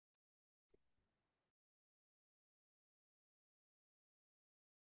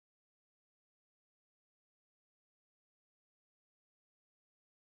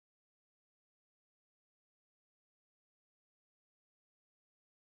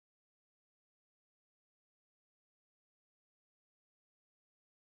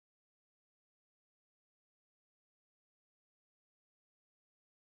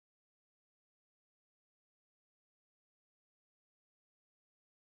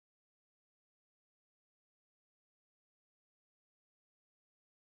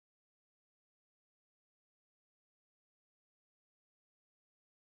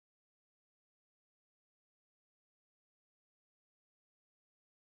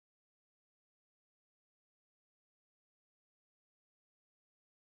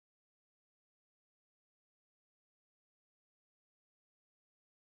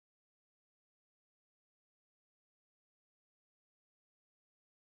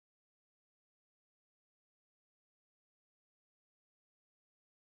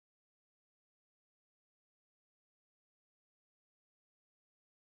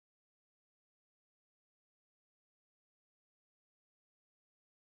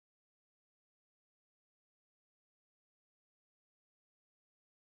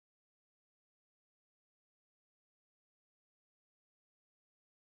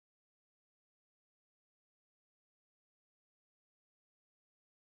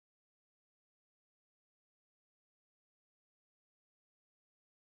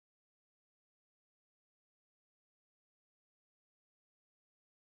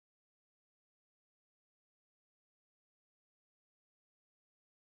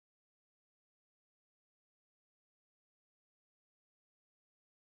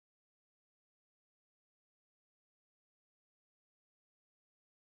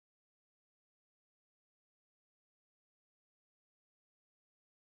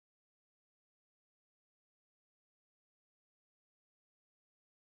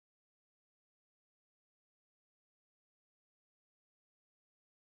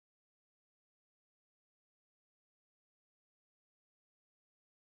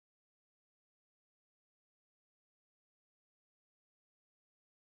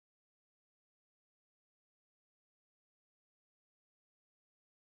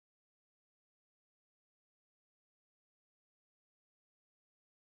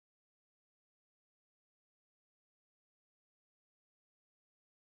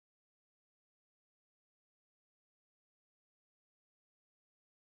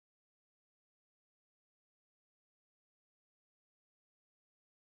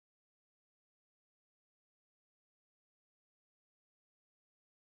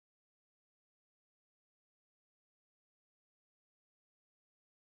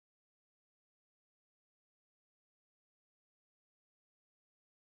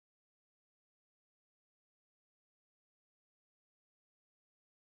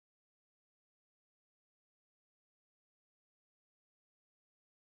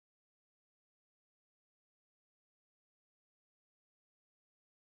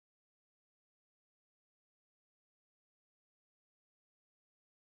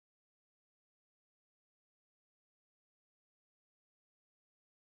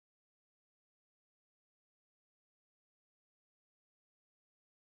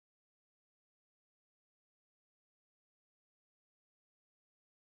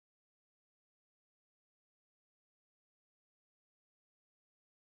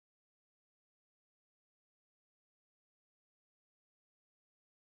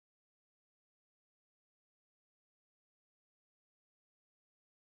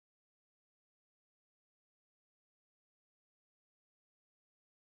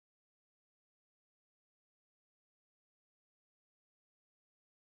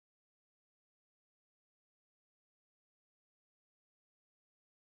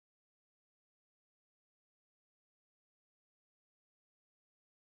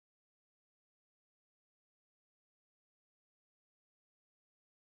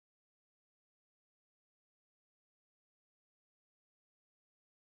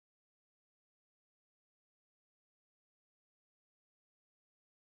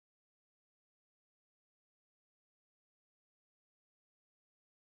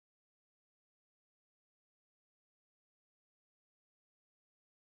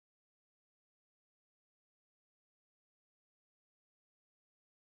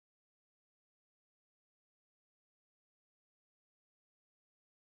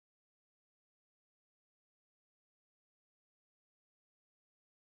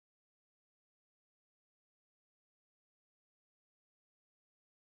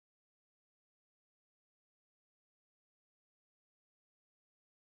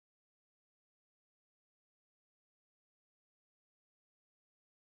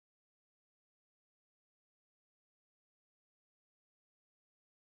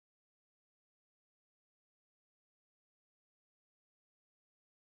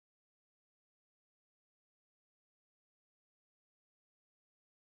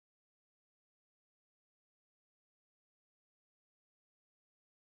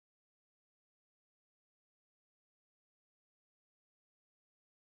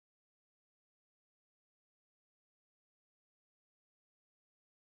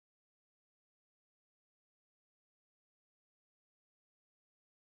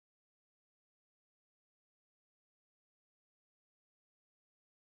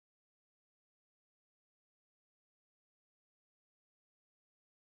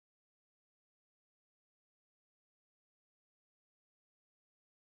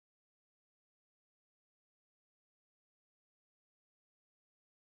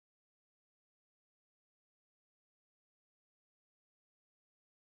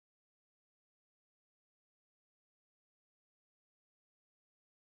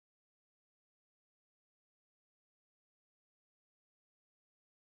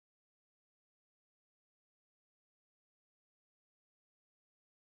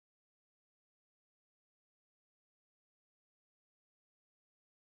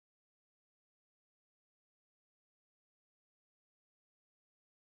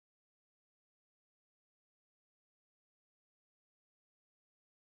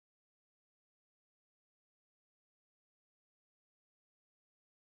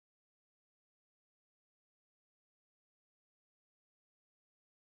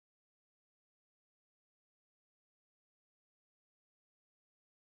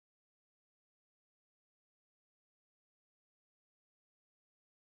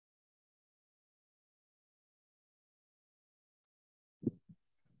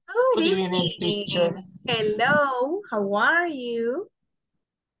Good evening, teacher. Hello, how are you?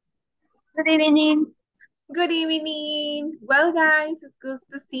 Good evening. Good evening. Well, guys, it's good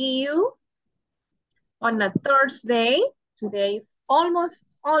to see you on a Thursday. Today is almost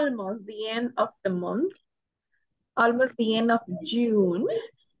the end of the month, almost the end of June,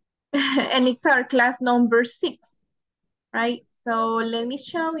 and it's our class number 6, right? So let me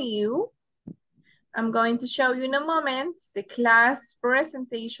show you. I'm going to show you in a moment the class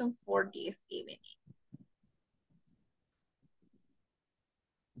presentation for this evening.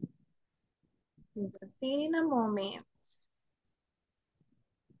 We'll see in a moment.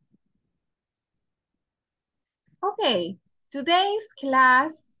 Okay, today's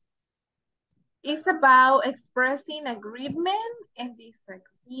class is about expressing agreement and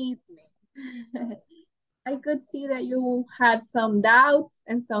disagreement. I could see that you had some doubts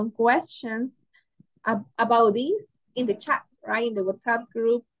and some questions about this in the chat, right? In the WhatsApp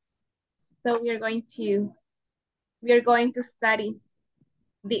group. So we are going to study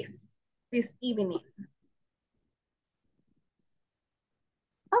this evening.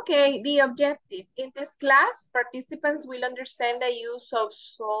 Okay, the objective. In this class, participants will understand the use of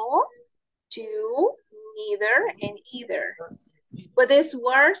so, to, neither, and either. With these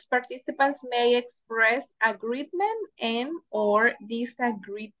words, participants may express agreement and or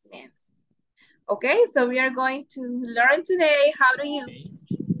disagreement. Okay, so we are going to learn today how to use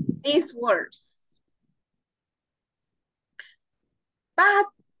these words. But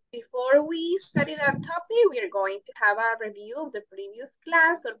before we study that topic, we are going to have a review of the previous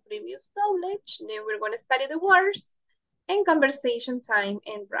class or previous knowledge. Then we're going to study the words and conversation time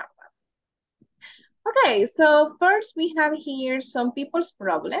and wrap up. Okay, so first we have here some people's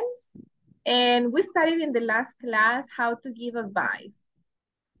problems. And we studied in the last class how to give advice.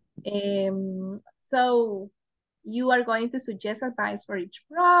 So you are going to suggest advice for each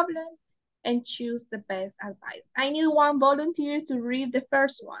problem and choose the best advice. I need one volunteer to read the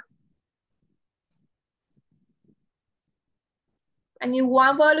first one. I need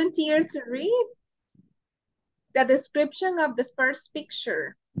one volunteer to read the description of the first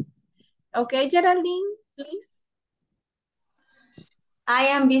picture. Okay, Geraldine, please. I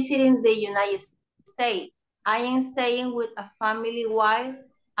am visiting the United States. I am staying with a family while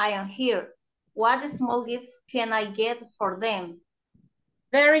I am here. What small gift can I get for them?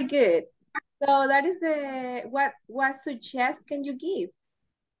 Very good. So that is what suggest can you give?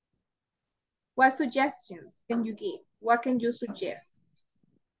 What suggestions can you give? What can you suggest?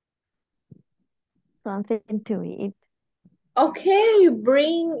 Something to eat. Okay,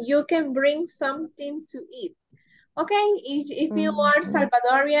 you can bring something to eat. Okay, if you are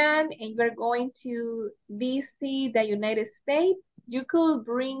Salvadorian and you're going to visit the United States, you could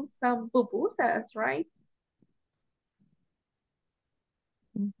bring some pupusas, right?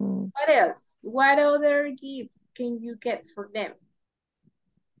 What else? What other gifts can you get for them?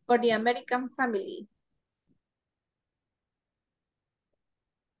 For the American family?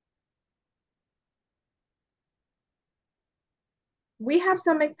 We have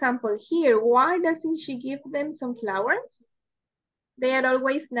some example here. Why doesn't she give them some flowers? They are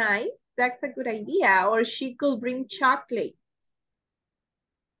always nice. That's a good idea. Or she could bring chocolate.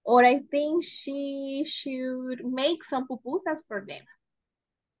 Or I think she should make some pupusas for them.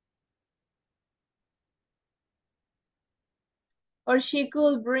 Or she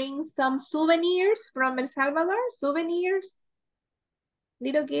could bring some souvenirs from El Salvador. Souvenirs.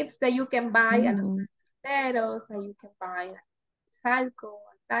 Little gifts that you can buy at los carteros, and you can buy at Salco,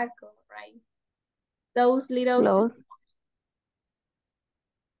 Taco, right? Those little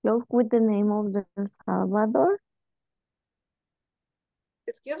Clothes with the name of the El Salvador.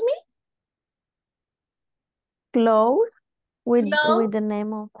 Excuse me? Clothes with the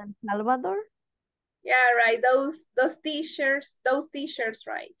name of El Salvador. Yeah, right. Those t-shirts,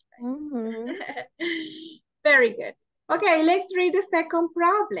 right? Very good. Okay, let's read the second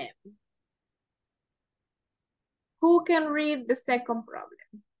problem. Who can read the second problem?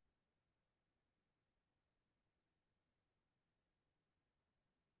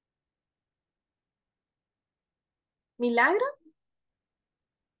 Milagro?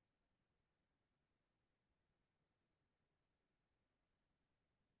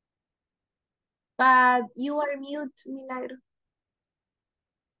 But you are mute, Milagro.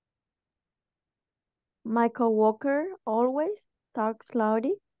 My coworker always talks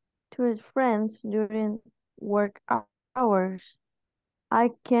loudly to his friends during work hours. I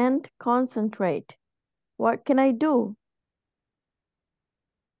can't concentrate. What can I do?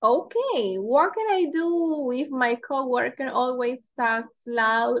 Okay, what can I do if my coworker always talks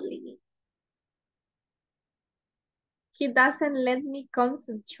loudly? He doesn't let me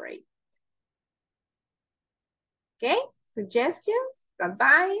concentrate. Okay, suggestions,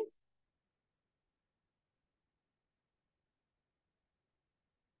 advice.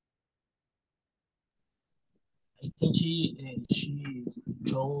 I think she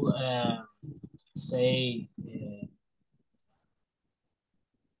told say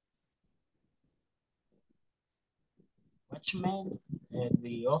watchman at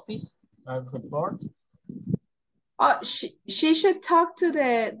the office report. Oh, she should talk to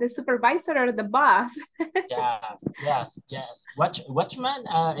the supervisor or the boss. yes. Watchman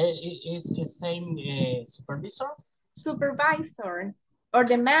is the same supervisor? Supervisor or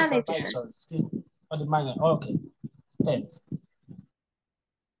the manager. Supervisor, or the manager, okay, thanks.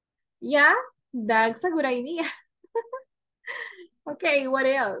 Yeah, that's a good idea. Okay, what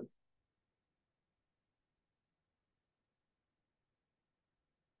else?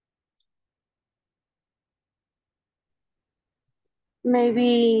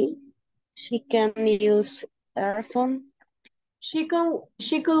 Maybe she can use earphone. She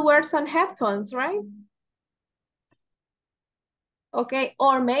could wear some headphones, right? Okay,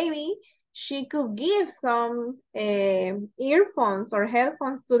 or maybe she could give some earphones or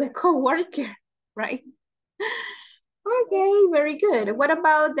headphones to the coworker, right? Okay, very good. What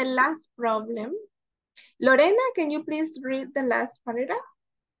about the last problem? Lorena, can you please read the last paragraph?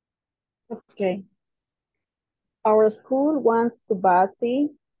 Okay. Our school wants to buy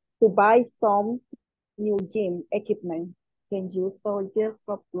some new gym equipment. Can you suggest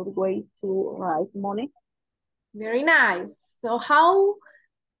a good way to raise money? Very nice. So how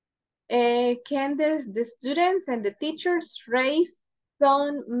can the students and the teachers raise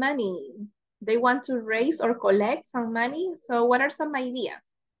some money? They want to raise or collect some money. So what are some ideas?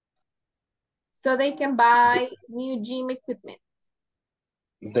 So they can buy new gym equipment.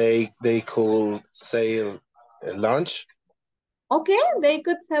 They could sell lunch. Okay, they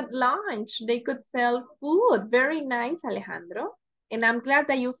could sell lunch. They could sell food. Very nice, Alejandro. And I'm glad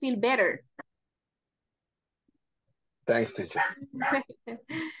that you feel better. Thanks, teacher.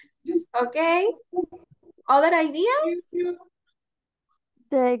 Okay. Other ideas?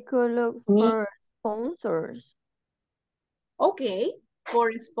 They could look for sponsors. Okay.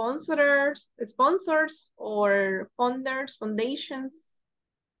 For sponsors or funders, foundations,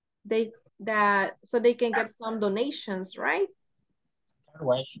 so they can get some donations, right? Car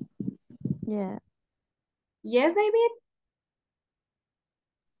wash. Yeah. Yes, David?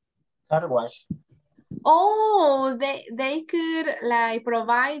 Car wash. Oh, they could like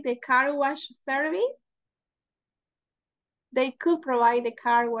provide the car wash service. They could provide the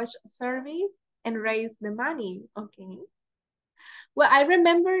car wash service and raise the money. Okay. Well, I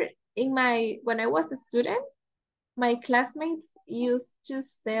remember when I was a student, my classmates used to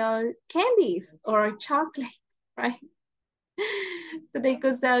sell candies or chocolates, right? So they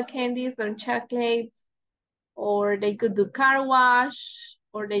could sell candies or chocolates, or they could do car wash,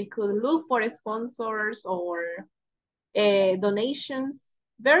 or they could look for sponsors or donations.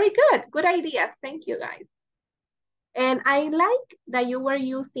 Very good. Good ideas. Thank you, guys. And I like that you were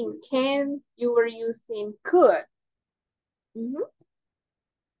using can, you were using could.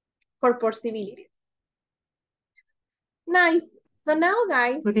 For possibilities. Nice. So now,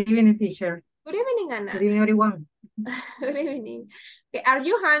 guys. Good evening, teacher. Good evening, Anna. Good evening, everyone. Good evening. Okay, are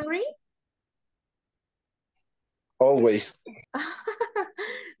you hungry? Always.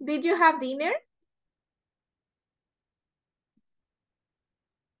 Did you have dinner?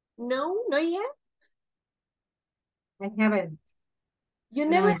 No, not yet? I haven't. You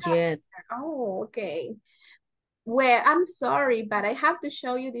never Not yet. Oh, okay. Well, I'm sorry, but I have to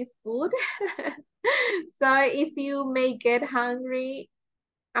show you this food. So if you may get hungry,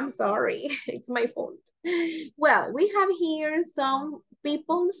 I'm sorry. It's my fault. Well, we have here some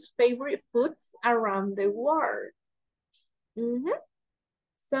people's favorite foods around the world.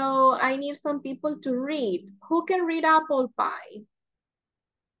 So I need some people to read. Who can read apple pie?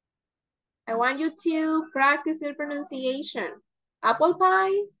 I want you to practice your pronunciation. Apple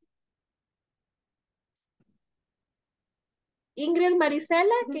pie. Ingrid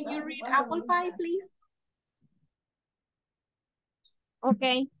Marisela, can you read apple pie, please?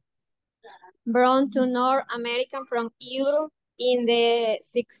 Okay. Brought to North America from Europe in the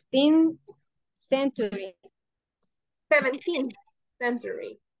 16th century. 17th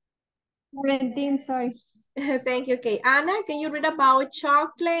century. 17th, sorry. Thank you. Okay, Anna, can you read about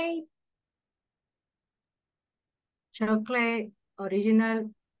chocolate? Chocolate,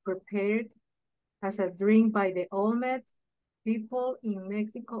 original, prepared as a drink by the Olmec people in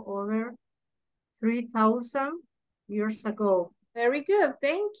Mexico over 3,000 years ago. Very good.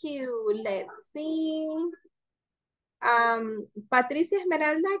 Thank you. Let's see. Patricia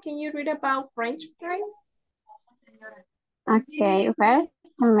Esmeralda, can you read about French fries? Okay, first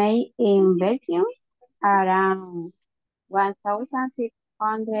made in Belgium around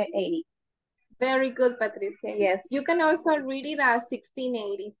 1680. Very good, Patricia. Yes, you can also read it as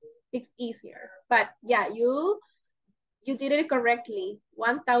 1680. It's easier. But yeah, you did it correctly.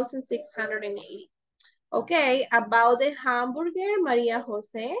 1680. Okay, about the hamburger, Maria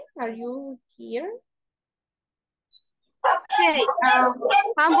Jose, are you here? Okay,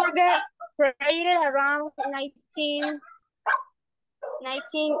 hamburger created around 19,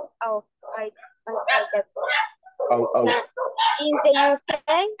 oh, I get Oh, oh. in the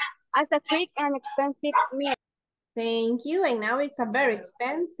USA as a quick and expensive meal. Thank you. And now it's a very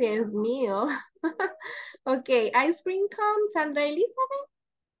expensive meal. Okay, ice cream cone, Sandra Elizabeth.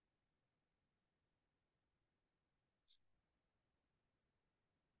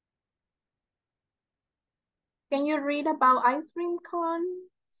 Can you read about ice cream cone,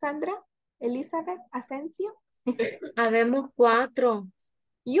 Sandra Elizabeth Asensio? Habemos 4.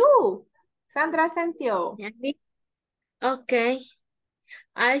 You, Sandra Asensio. Okay.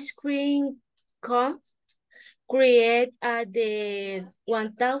 Ice cream cone created at the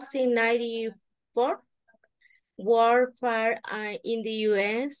 1094 World Fair in the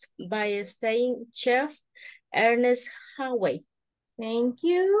US by State Chef Ernest Haway. Thank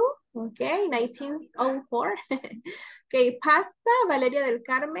you. Okay, 1904. Okay, pasta, Valeria del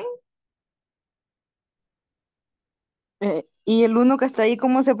Carmen. Y el uno que está ahí,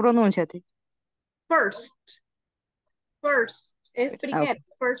 ¿cómo se pronuncia? First. Es primero,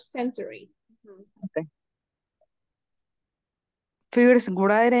 first century. Okay. First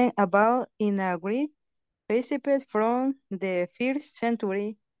written about in a Greek recipe from the first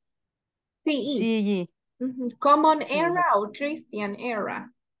century CE. Common era or Christian era?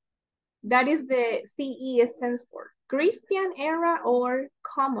 That is the CE stands for. Christian era or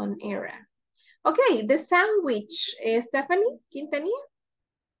common era? Okay, the sandwich, Stephanie Quintanilla.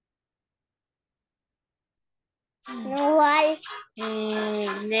 Why?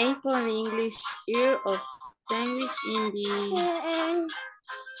 Name for the English year of sandwich in the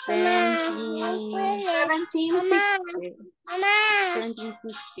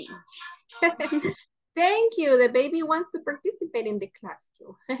 1760. Thank you. The baby wants to participate in the class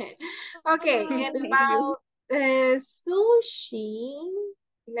too. Okay, and about sushi,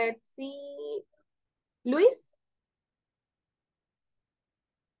 let's see. Luis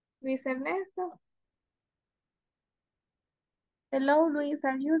Ernesto. Hello, Luis,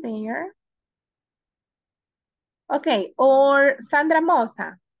 are you there? Okay, or Sandra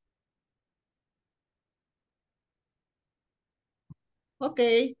Mosa.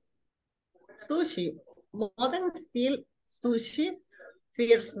 Okay. Sushi. Modern style sushi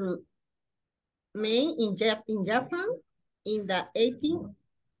first made in Japan in the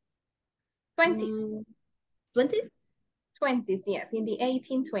 1820s. 20s, yes, in the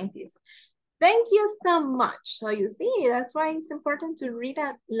 1820s. Thank you so much. So you see, that's why it's important to read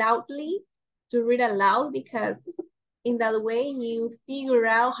out loudly, to read aloud, because in that way you figure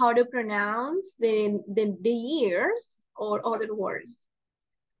out how to pronounce the years or other words.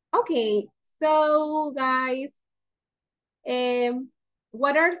 Okay, so guys,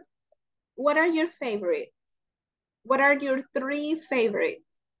 what are your favorites? What are your 3 favorites?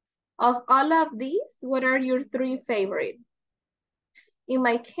 Of all of these, what are your 3 favorites? In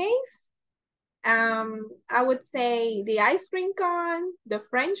my case, I would say the ice cream cone, the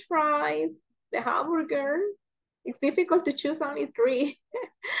French fries, the hamburger. It's difficult to choose only 3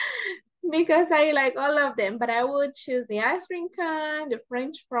 because I like all of them, but I would choose the ice cream cone, the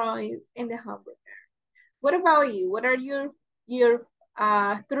French fries, and the hamburger. What about you? What are your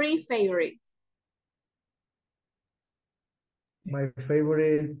 3 favorites? My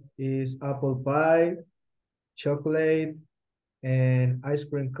favorite is apple pie, chocolate, and ice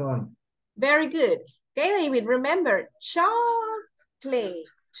cream cone. Very good. Okay, David, remember, chocolate.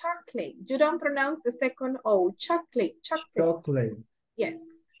 You don't pronounce the second O. Chocolate. Chocolate. Yes.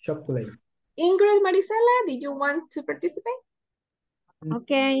 Chocolate. Ingrid Marisela, did you want to participate?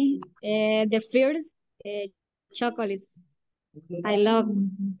 Okay, the first chocolate. I love.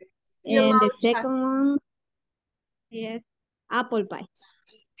 And the second one, yes, apple pie.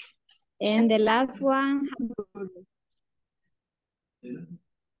 And the last one,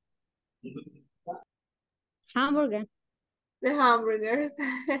 hamburger. The hamburgers.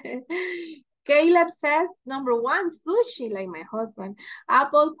 Caleb says number 1, sushi, like my husband.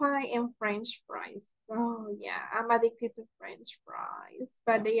 Apple pie and French fries. Oh yeah, I'm addicted to French fries,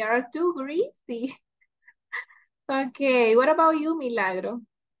 but they are too greasy. Okay, what about you, Milagro?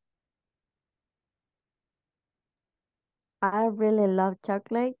 I really love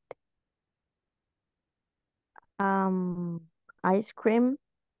chocolate. Ice cream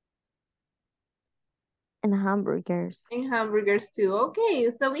and hamburgers. And hamburgers too.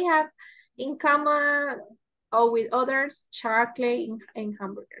 Okay, so we have in common or with others, chocolate and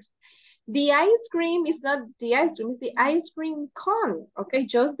hamburgers. The ice cream is not the ice cream, it's the ice cream cone, okay?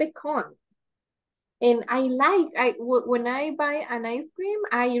 Just the cone. And when I buy an ice cream,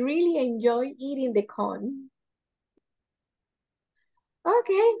 I really enjoy eating the cone.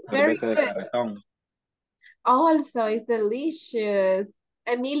 Okay, very good. Also, it's delicious.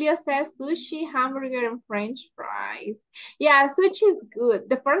 Emilio says sushi, hamburger, and French fries. Yeah, sushi is good.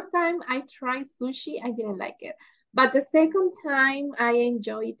 The first time I tried sushi, I didn't like it. But the second time, I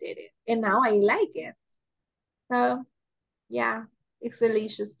enjoyed it. And now I like it. So, yeah, it's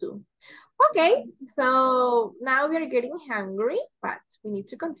delicious too. Okay, so now we are getting hungry, but we need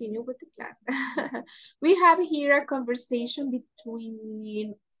to continue with the class. We have here a conversation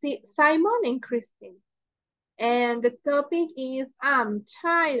between Simon and Christine. And the topic is, I'm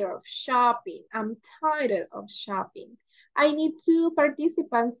tired of shopping. I'm tired of shopping. I need two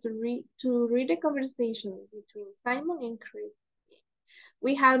participants to read the conversation between Simon and Christine.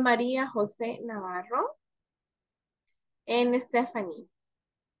 We have Maria Jose Navarro and Stephanie.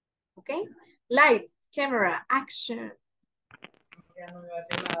 Okay, lights, camera, action.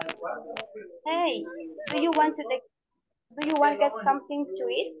 Hey, do you want to get something to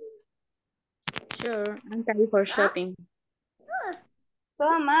eat? Sure, I'm ready for shopping. So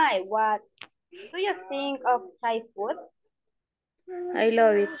am I. What do you think of Thai food? I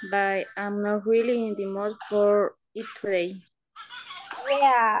love it, but I'm not really in the mood for it today.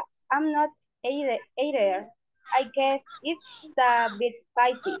 Yeah, I'm not either. I guess it's a bit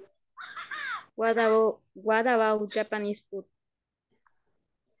spicy. What about Japanese food?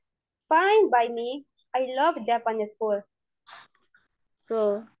 Fine by me. I love Japanese food.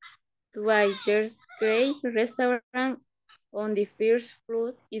 So, why there's great restaurant on the first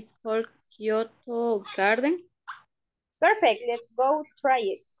floor. It's called Kyoto Garden. Perfect. Let's go try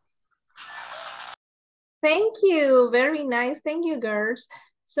it. Thank you. Very nice. Thank you, girls.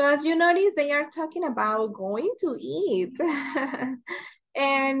 So as you notice, they are talking about going to eat.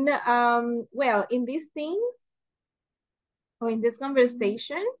 And well, in these things, or in this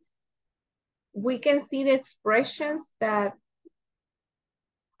conversation, we can see the expressions that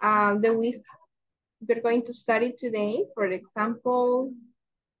we're going to study today. For example,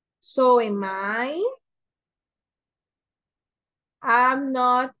 so am I. I'm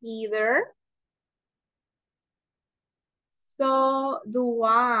not either. So do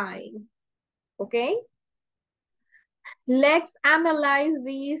I. Okay? Let's analyze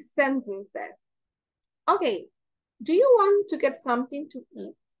these sentences. Okay, do you want to get something to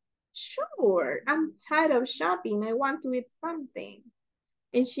eat? Sure, I'm tired of shopping. I want to eat something.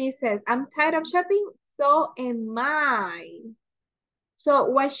 And she says, I'm tired of shopping, so am I. So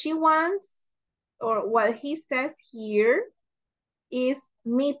what she wants, or what he says here, is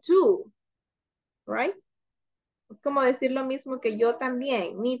me too, right? Es como decir lo mismo que yo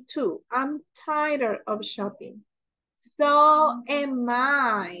también, me too. I'm tired of shopping. So am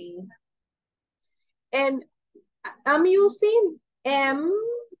I. And I'm using am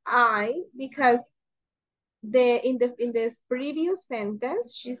I because in this previous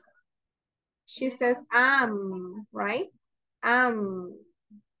sentence she says am, right? Am.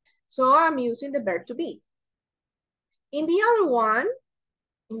 So I'm using the verb to be. In the other one,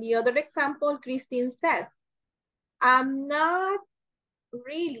 in the other example, Christine says, I'm not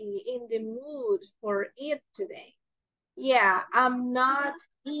really in the mood for it today. Yeah, I'm not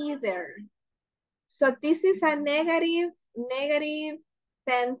either. So this is a negative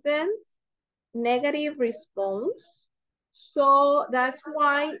sentence, negative response. So that's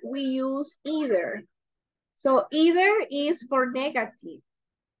why we use either. So either is for negative.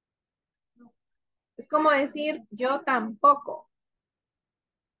 Es como decir yo tampoco.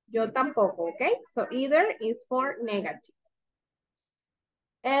 Yo tampoco, okay? So either is for negative.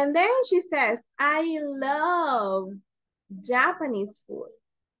 And then she says, I love Japanese food.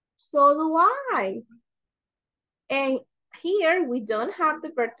 So do I. And here we don't have the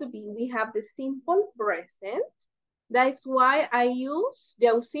verb to be. We have the simple present. That's why I use the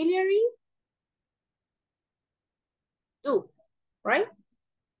auxiliary do, right?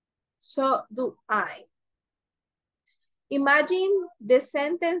 So do I. Imagine the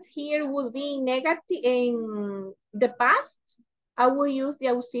sentence here would be negative in the past. I will use the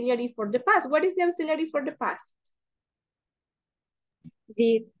auxiliary for the past. What is the auxiliary for the past?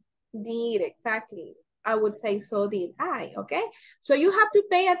 Did. Did, exactly. I would say so did I, okay? So you have to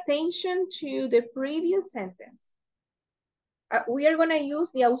pay attention to the previous sentence. We are going to use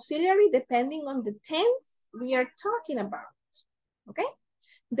the auxiliary depending on the tense we are talking about. Okay?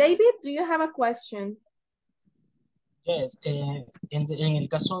 David, do you have a question? Yes, en el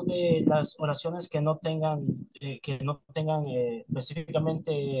caso de las oraciones que no tengan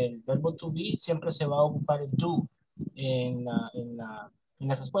específicamente el verbo to be, siempre se va a ocupar el do en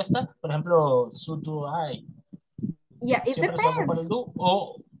la respuesta. Por ejemplo, so do I. Yeah, it Siempre se va a ocupar el depends. do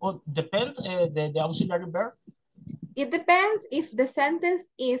o depend the auxiliary verb. It depends if the sentence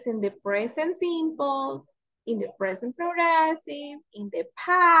is in the present simple, in the present progressive, in the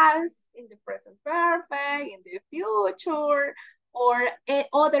past, in the present perfect, in the future, or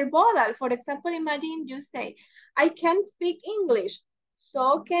other modal. For example, imagine you say, I can't speak English,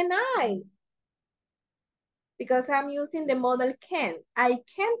 so can I. Because I'm using the modal can. I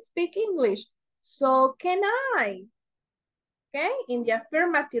can't speak English, so can I. Okay, in the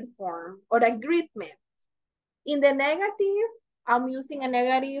affirmative form or agreement. In the negative, I'm using a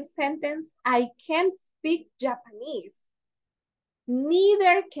negative sentence. I can't speak Japanese.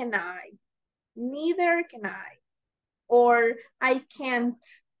 Neither can I. Neither can I. Or I can't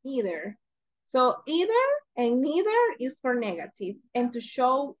either. So either and neither is for negative and to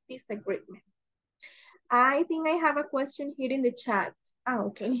show disagreement. I think I have a question here in the chat. Oh,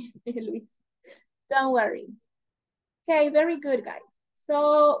 okay, Luis. Don't worry. Okay, very good, guys.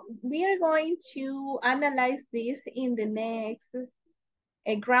 So we are going to analyze this in the next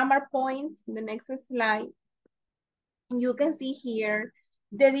grammar points, in the next slide. You can see here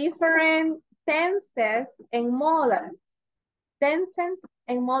the different tenses and modals. Tenses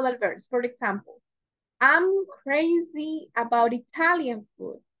and modal verbs. For example, I'm crazy about Italian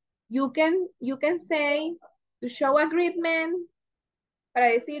food. You can say, to show agreement,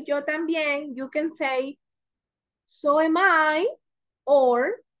 para decir yo también, you can say, so am I,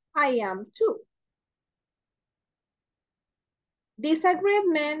 or I am too.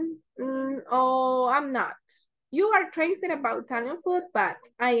 Disagreement, oh, I'm not. You are crazy about Italian food, but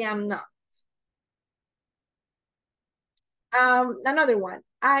I am not. Another one,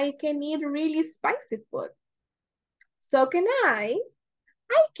 I can eat really spicy food. So can I.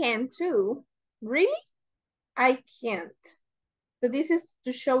 I can too. Really? I can't. So this is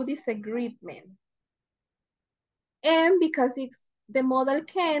to show disagreement. And because it's the modal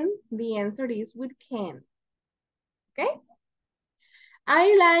can, the answer is with can. Okay?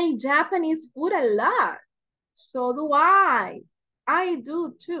 I like Japanese food a lot. So do I. I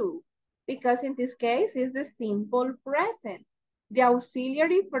do too. Because in this case, it's the simple present. The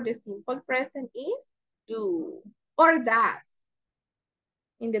auxiliary for the simple present is do or does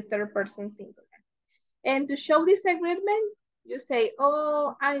in the third person singular. And to show disagreement, you say,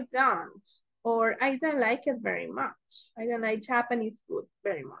 oh, I don't. Or I don't like it very much. I don't like Japanese food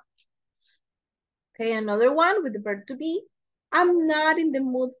very much. Okay, another one with the verb to be. I'm not in the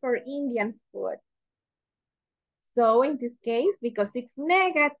mood for Indian food. So in this case, because it's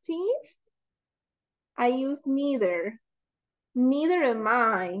negative, I use neither. Neither am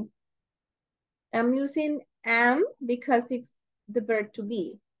I. I'm using am because it's the verb to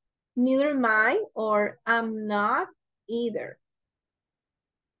be. Neither am I or I'm not either.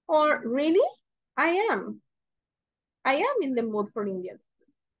 Or really, I am. I am in the mood for Indian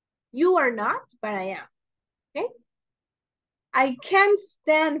food. You are not, but I am. Okay? I can't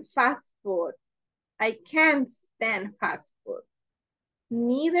stand fast food. I can't stand fast food.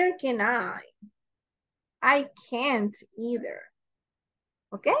 Neither can I. I can't either.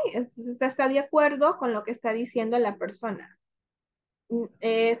 ¿Ok? Entonces usted está de acuerdo con lo que está diciendo la persona.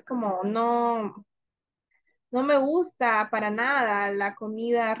 Es como, no me gusta para nada la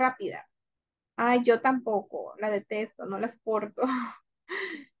comida rápida. Ay, yo tampoco, la detesto, no la soporto.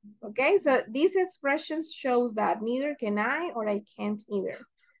 Okay, so this expression shows that neither can I or I can't either.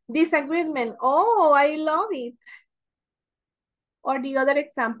 Disagreement, oh, I love it. Or the other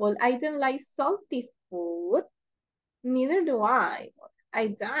example, I don't like salty food. Neither do I. I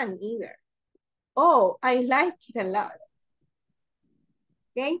don't either. Oh, I like it a lot.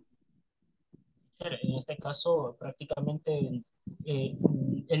 Okay. En este caso, prácticamente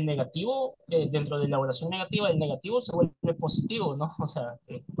el negativo, dentro de la oración negativa, el negativo se vuelve positivo, ¿no? O sea,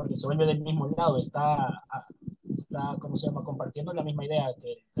 porque se vuelve del mismo lado, está, ¿cómo se llama? Compartiendo la misma idea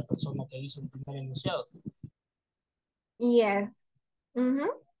que la persona que hizo el primer enunciado. Yes.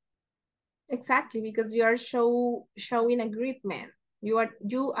 Exactly, because you are showing agreement. You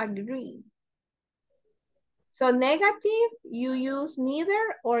agree. So negative, you use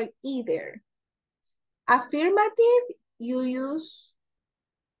neither or either. Affirmative, you use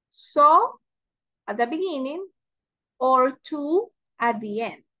so at the beginning or to at the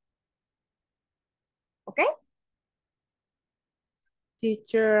end. Okay?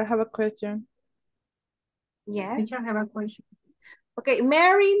 Teacher, I have a question. Yes. Teacher, I have a question. Okay,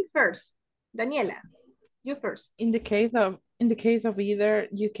 Mary first. Daniela, you first. In the case of either,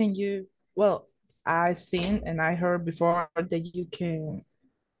 you can use, well, I seen and I heard before that you can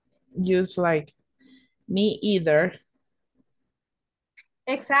use like me either.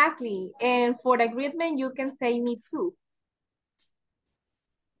 Exactly. And for agreement, you can say me too.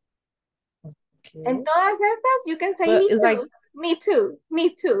 Okay. En todas estas, you can say But me it's too, like, me too,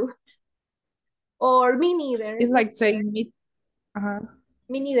 me too. Or me neither. it's like saying me.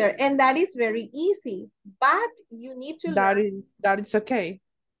 Me neither. And that is very easy. But you need to learn. That is okay.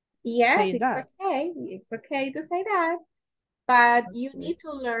 Yes, Say it's that. okay. It's okay to say that. But you need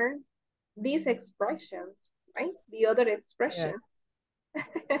to learn these expressions, right? The other expressions.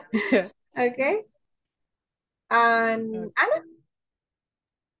 Yeah. Okay. And Anna?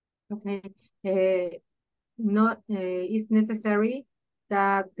 Okay. Not it's necessary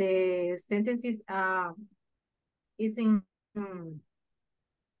that the sentences is in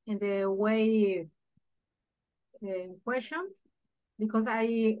the way questions, because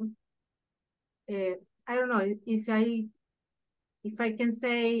I don't know if I can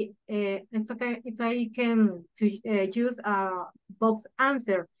say if I can to use both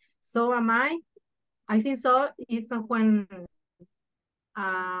answer. So am I think so. If when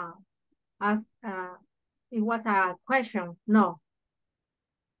as it was a question, no.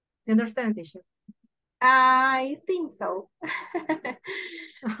 You understand, teacher? I think so.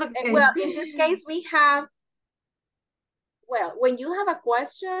 Okay. Well, in this case, we have, well, when you have a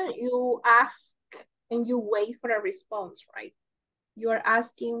question, you ask and you wait for a response, right? You are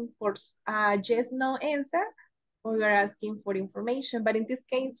asking for a yes, no answer, or you're asking for information. But in this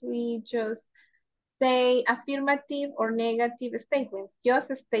case, we just say affirmative or negative statements,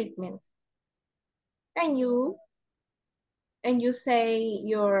 just statements. And you say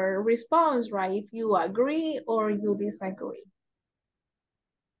your response, right? If you agree or you disagree.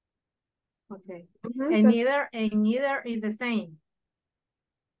 Okay. Mm-hmm. And neither is the same.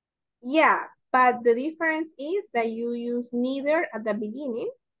 Yeah, but the difference is that you use neither at the beginning,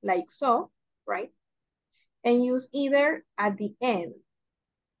 like so, right? And use either at the end.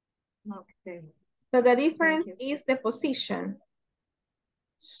 Okay. So the difference is the position.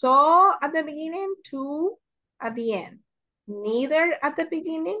 So at the beginning, to at the end. Neither at the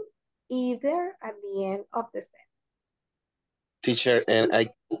beginning, either at the end of the sentence. Teacher, and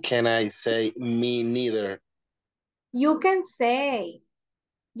can I say me neither? You can say,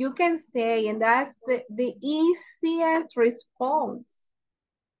 and that's the easiest response.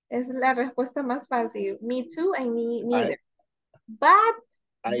 Es la respuesta más fácil. Me too and me neither. But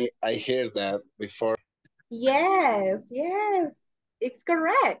I heard that before. yes, it's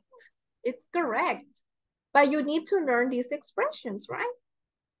correct. It's correct. But you need to learn these expressions, right?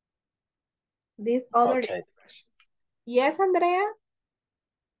 These other expressions. Yes, Andrea?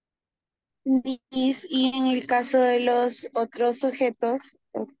 Miss, y en el caso de los otros sujetos,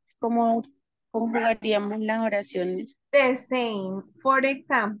 ¿cómo conjugaríamos las oraciones? The same. For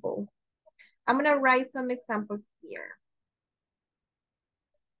example, I'm going to write some examples here.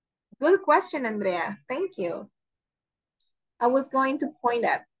 Good question, Andrea. Thank you. I was going to point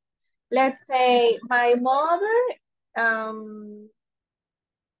out. Let's say my mother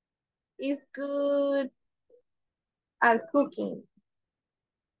is good at cooking.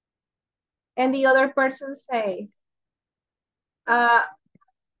 And the other person says,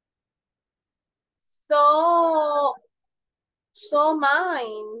 so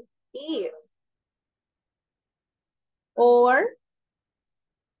mine is. Or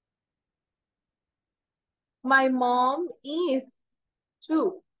my mom is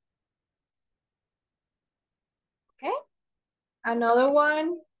too. Okay. Another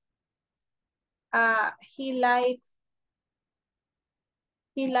one, he likes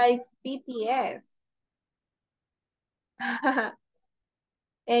BTS.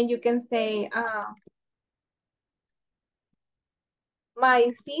 And you can say,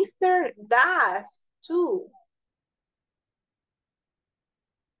 my sister does too.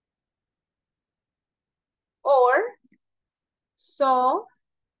 Or, so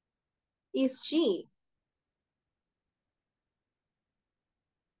is she.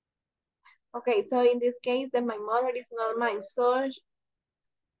 Okay, so in this case, then my mother is not mine. So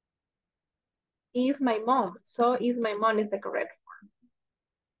is my mom. So is my mom is the correct one.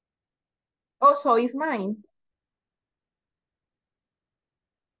 Oh, so is mine.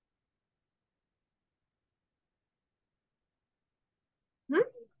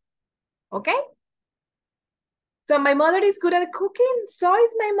 Okay. So my mother is good at cooking, so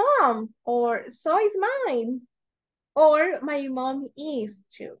is my mom, or so is mine. Or my mom is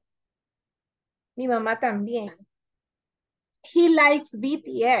too. Mi mamá también. He likes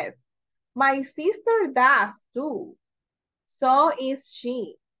BTS. My sister does too. So is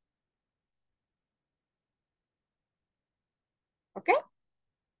she. Okay?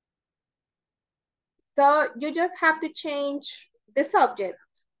 So you just have to change the subject,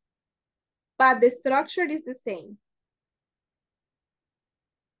 but the structure is the same.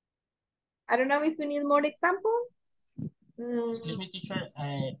 I don't know if you need more examples. Excuse me, teacher.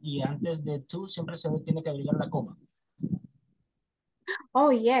 Y antes de to siempre se tiene que agregar la coma. Oh,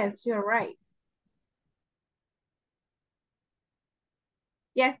 yes, you're right.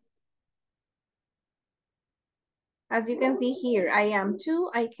 Yes. As you can see here, I am too,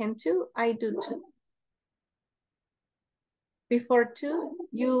 I can too, I do too. Before to,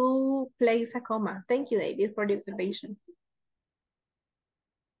 you place a comma. Thank you, David, for the observation.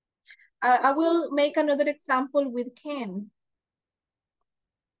 I will make another example with can.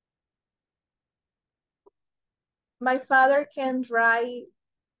 My father can drive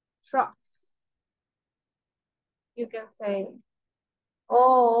trucks. You can say,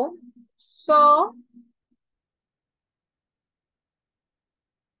 oh, so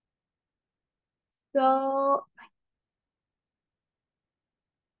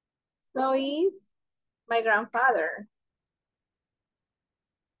is my grandfather.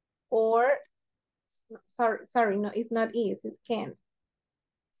 Or, sorry, no, it's not is, it's can.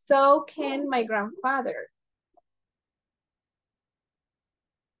 So can my grandfather.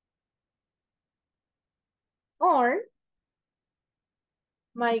 Or,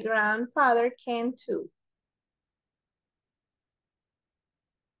 my grandfather can too.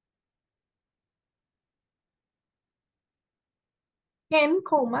 Can,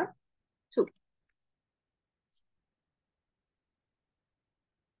 comma, too.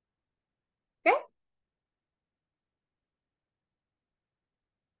 Okay?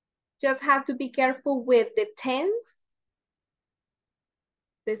 Just have to be careful with the tense,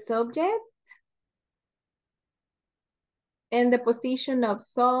 the subject, and the position of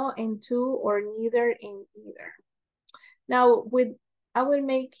so and to or neither and either. Now, I will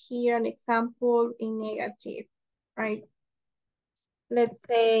make here an example in negative, right? Let's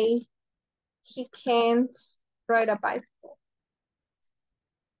say he can't ride a bicycle.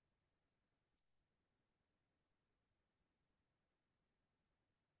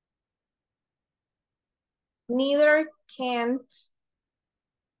 Neither can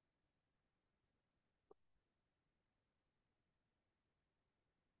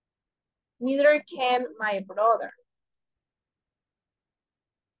my brother.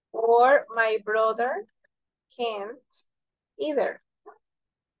 Or my brother can't either.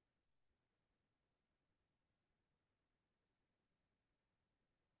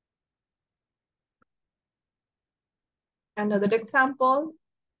 Another example.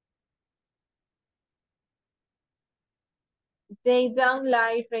 They don't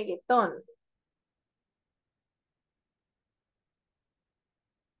like reggaeton.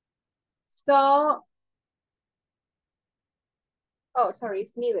 So, oh, sorry,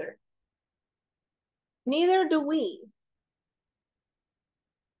 it's neither. Neither do we.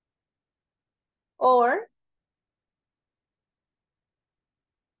 Or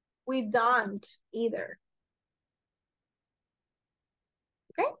we don't either.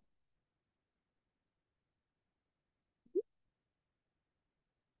 Okay?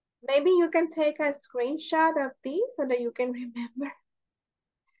 Maybe you can take a screenshot of these so that you can remember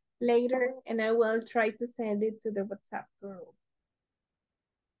later, and I will try to send it to the WhatsApp group.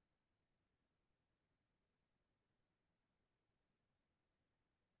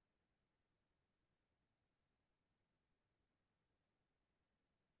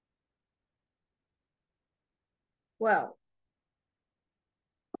 Well,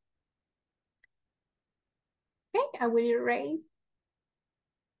 okay, I will erase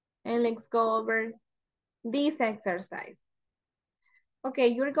and let's go over this exercise. Okay,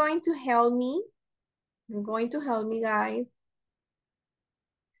 you're going to help me. You're going to help me, guys,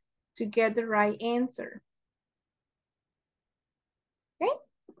 to get the right answer. Okay?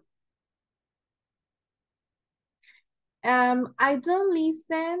 I don't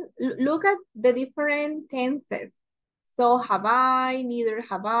listen. Look at the different tenses. So have I, neither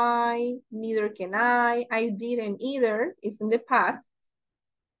have I, neither can I didn't either, is in the past.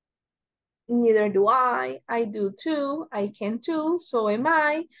 Neither do I do too, I can too, so am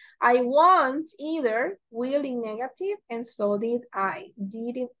I won't either, will in negative, and so did I,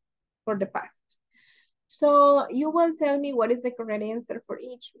 did it for the past. So you will tell me what is the correct answer for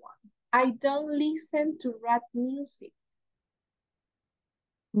each one. I don't listen to rap music.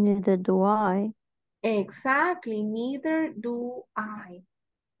 Neither do I. Exactly, neither do I.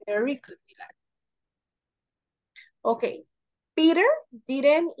 Very good. Okay, Peter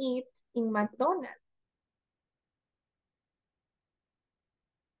didn't eat in McDonald's.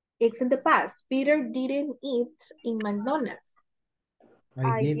 It's in the past. Peter didn't eat in McDonald's.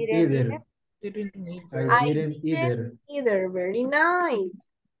 I didn't either. I didn't either. Either. Very nice.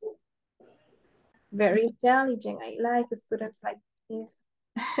 Very intelligent. I like students like this.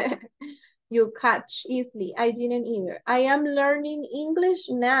 You catch easily. I didn't either. I am learning English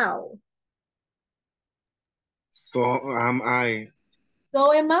now. So am I.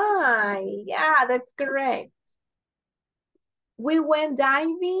 So am I. Yeah, that's correct. We went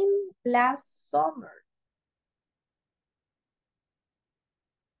diving last summer.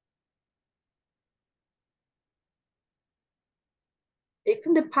 It's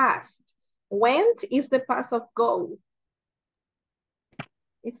in the past. Went is the past of go.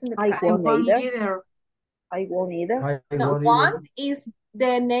 It's in the past. I won't either. I won't either. No, want is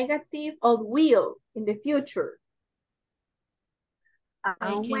the negative of will in the future.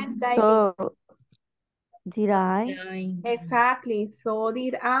 I went diving. So, did I? Exactly, so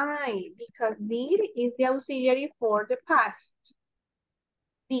did I, because did is the auxiliary for the past.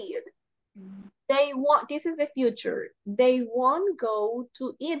 Did. They want, this is the future. They won't go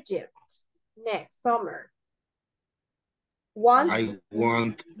to Egypt next summer. I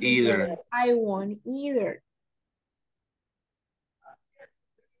won't either. I won't either.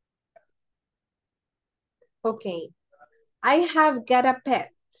 Okay. I have got a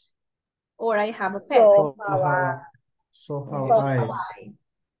pet. Or I have a pet. So have I.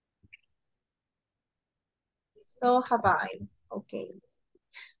 So have I. Okay.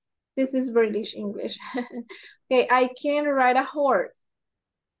 This is British English. Okay, I can ride a horse.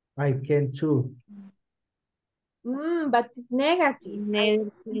 I can too. But it's negative. Neither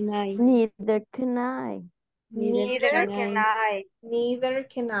can I. Neither can I. Neither can I. Neither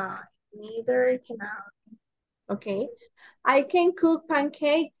can I. Neither can I. Okay. I can cook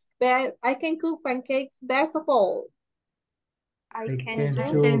pancakes. I can cook pancakes best of all. I can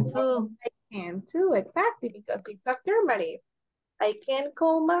too. I can too, exactly, because it's affirmative. I can,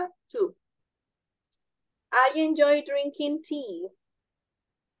 comma, too. I enjoy drinking tea.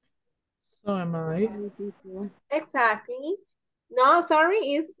 So am I. Exactly. No, sorry,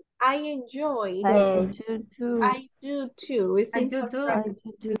 is I enjoy. I do too. I do too. It's I do too. I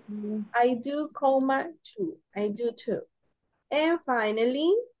do too. I do, comma, too. I do too. And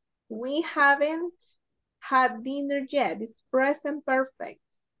finally, we haven't had dinner yet. It's present perfect.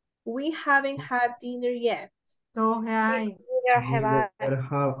 We haven't had dinner yet. So have I. Neither have I. Neither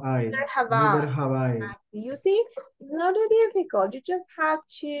have I. Neither have Neither I. have I. You see, it's not that difficult. You just have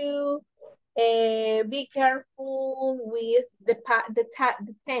to be careful with the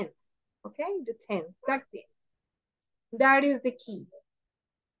tense. Okay, the tense. That's it. That is the key.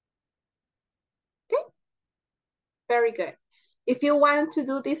 Okay, very good. If you want to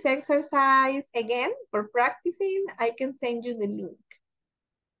do this exercise again for practicing, I can send you the link.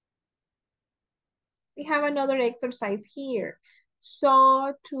 We have another exercise here.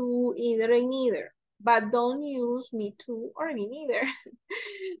 So, to, either, and neither. But don't use me too or me neither.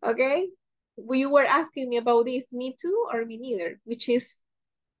 Okay? You were asking me about this, me too or me neither, which is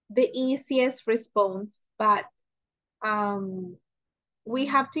the easiest response. But we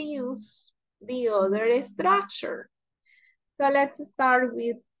have to use the other structure. So let's start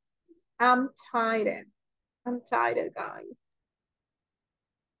with I'm tired. I'm tired, guys.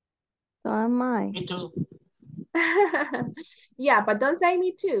 So am I. Me too. Yeah, but don't say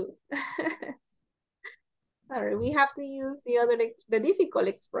me too. Sorry, we have to use the difficult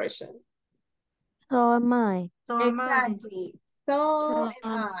expression. So am I. So am I. Exactly. So am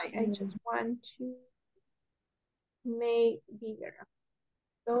I. I just want to make bigger.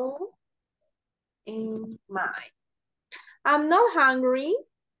 So am I. I'm not hungry.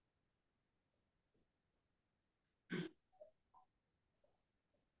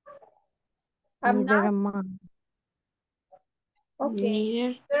 Neither am I.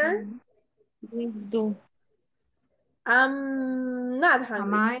 Okay. Do. I'm not hungry.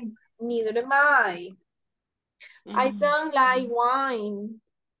 Am I? Neither am I. I don't like wine.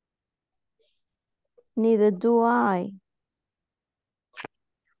 Neither do I.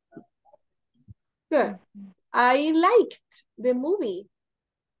 Good. I liked the movie.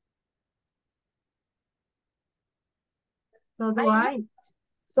 So do I.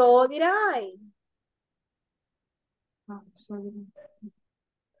 So did I. Oh, sorry.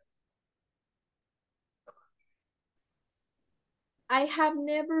 I have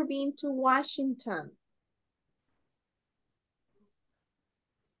never been to Washington.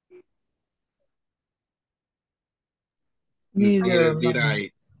 Neither did mine.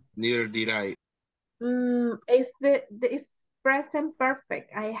 I. Neither did I. It's present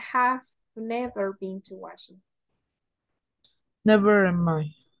perfect. I have never been to Washington. Never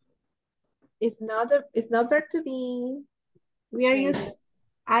mind. It's not verb to be. We are using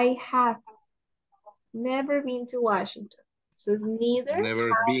I have never been to Washington. So it's neither Never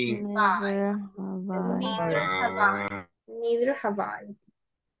have been. I. Never have I. Neither have I. Neither have I.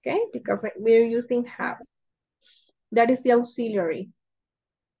 Okay, because we're using have. That is the auxiliary.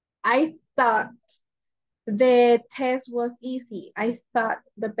 I thought the test was easy. I thought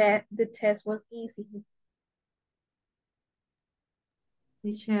the test was easy.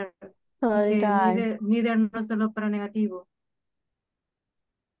 Teacher, So y did que I. neither no solo para negativo.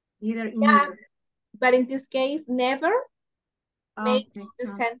 Neither y Yeah, neither. but in this case, never makes Okay. the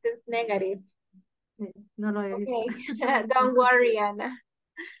sentence negative. Sí, no lo he visto. Okay, don't worry, Anna.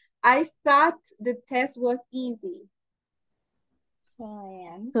 I thought the test was easy.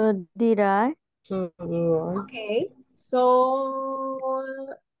 So did I. So do I. Okay, so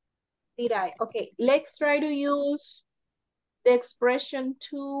did I? Okay, let's try to use the expression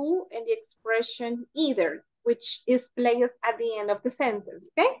to and the expression either, which is placed at the end of the sentence,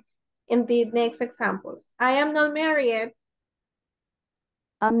 okay? In the next examples. I am not married.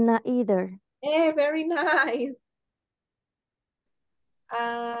 I'm not either. Very nice.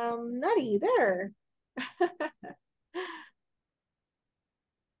 Not either.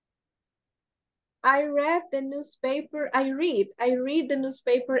 I read the newspaper. I read the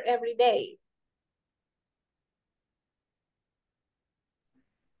newspaper every day.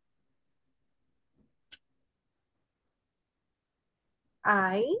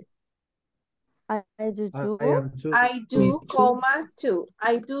 I do too. I am too. I do, comma, too.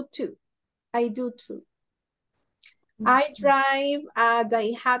 I do too. I do too. I drive a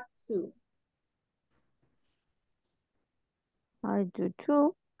Daihatsu. I do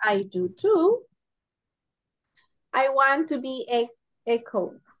too. I do too. I want to be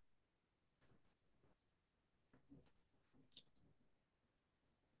echo.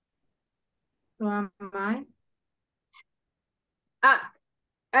 So am I.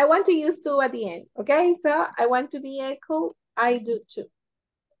 I want to use to at the end. Okay, so I want to be echo. I do too.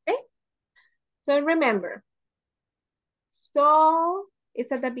 Okay, so remember, so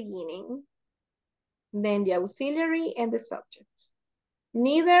it's at the beginning, then the auxiliary and the subject.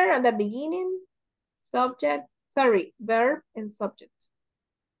 Neither at the beginning, verb and subject.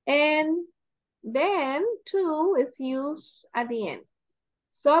 And then to is used at the end.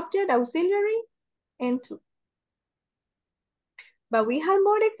 Subject, auxiliary, and to. But we have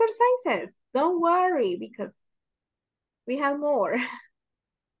more exercises. Don't worry, because we have more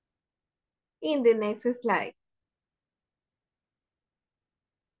in the next slide.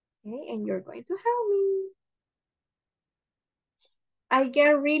 Okay, and you're going to help me. I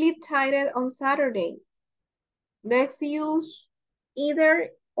get really tired on Saturday. Let's use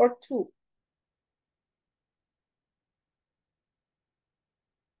either or to.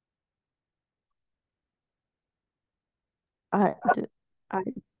 I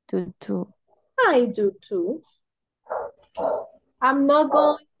do too. I do too. I'm not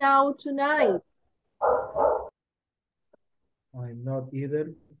going out tonight. I'm not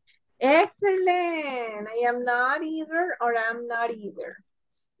either. Excellent. I am not either, or I'm not either.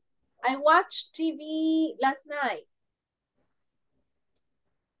 I watched TV last night.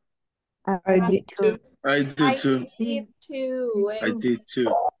 I did too. I do too. Did too. I did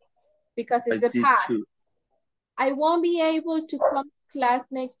too. Because it's the past. Too. I won't be able to come to class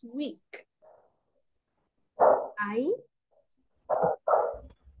next week.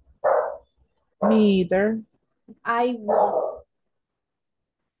 Neither. I won't.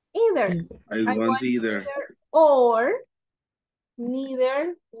 Either. I won't either. Or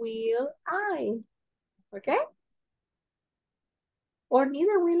neither will I. Okay? Or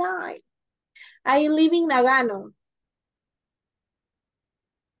neither will I. I live in Nagano.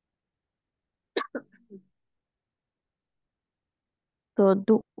 So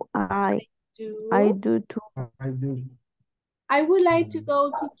do I. I do too. I do. I would like to go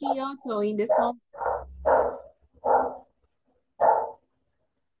to Kyoto in the summer.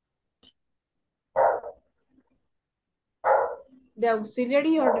 The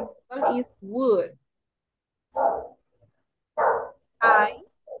auxiliary or the modal is would. I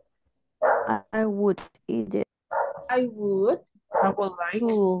would either. I would. I would like.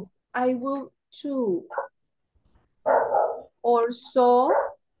 To. I would too. Or so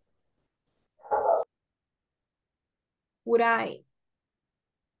would I.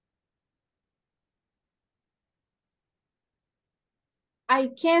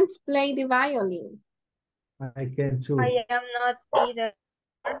 I can't play the violin. I can too. I am not either.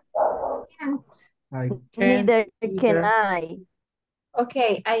 Can't. I can't Neither can either. I.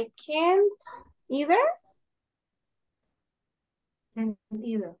 Okay, I can't either Can't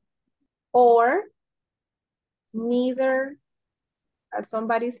either. or neither, as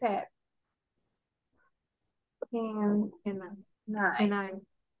somebody said. Can Can I? Can I?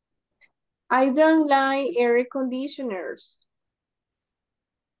 I don't like air conditioners.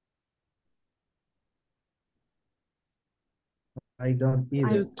 I don't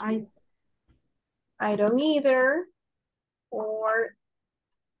either. I don't either or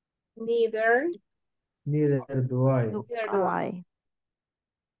neither. Neither do I. Neither do I.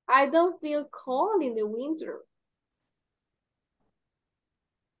 I don't feel cold in the winter.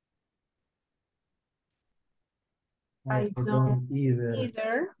 I don't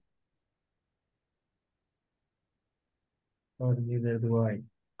either. Or neither do I.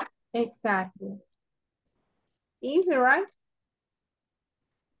 Exactly. Easy, right?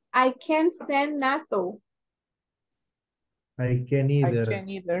 I can't stand natto. I can either. I can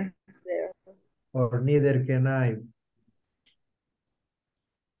either. Or neither can I.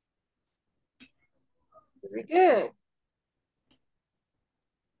 Very good.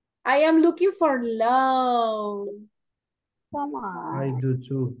 I am looking for love. Come on. I do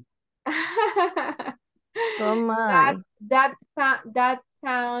too. Come on. That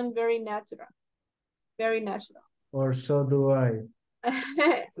sound very natural. Very natural. Or so do I.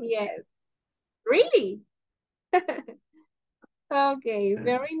 Yes. Really? Okay,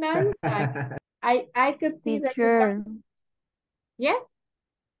 very nice. I could see that you got. Teacher, Yes?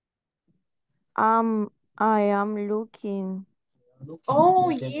 I am looking. Oh,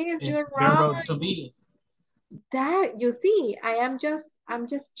 Like yes, it's you're verb right. to be. That you see, I'm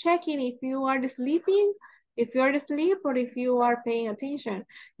just checking if you are sleeping, if you're asleep, or if you are paying attention.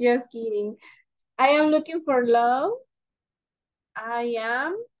 Just kidding. I am looking for love. I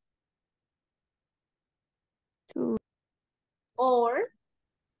am. Or.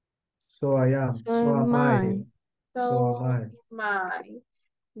 So I am. So am I. So am I. Am I.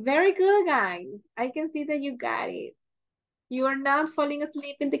 Very good, guys. I can see that you got it. You are not falling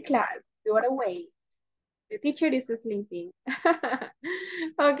asleep in the class. You are awake. The teacher is sleeping.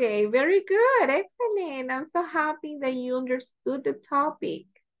 Okay, very good. Excellent. I'm so happy that you understood the topic.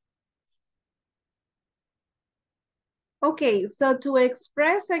 Okay, so to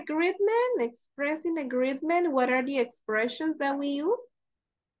express agreement, expressing agreement, what are the expressions that we use?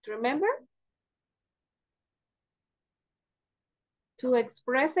 Remember? To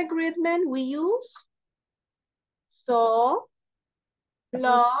express agreement, we use so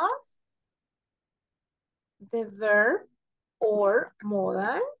plus the verb or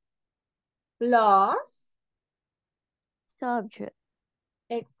modal plus Subject.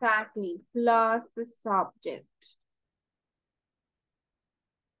 exactly plus the subject.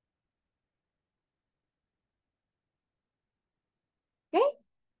 Okay?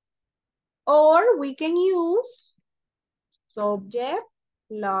 Or we can use subject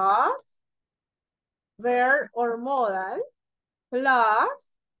plus verb or modal plus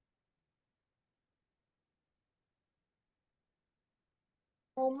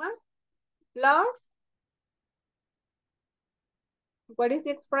comma plus what is the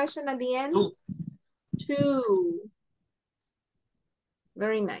expression at the end? To.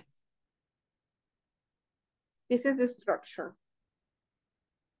 Very nice. This is the structure.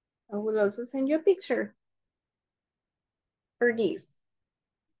 I will also send you a picture for this.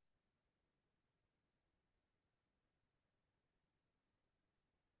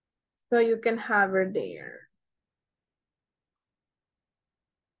 So you can have her there.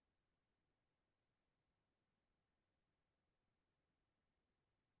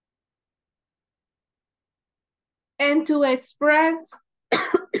 And to express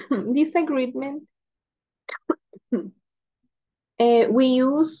disagreement, we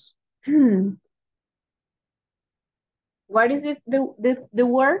use, what is it, the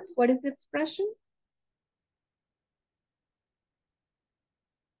word? What is the expression?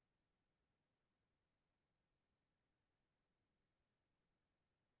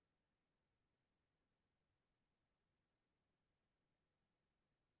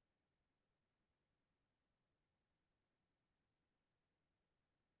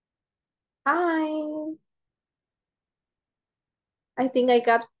 Hi. I think I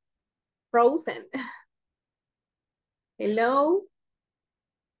got frozen. Hello?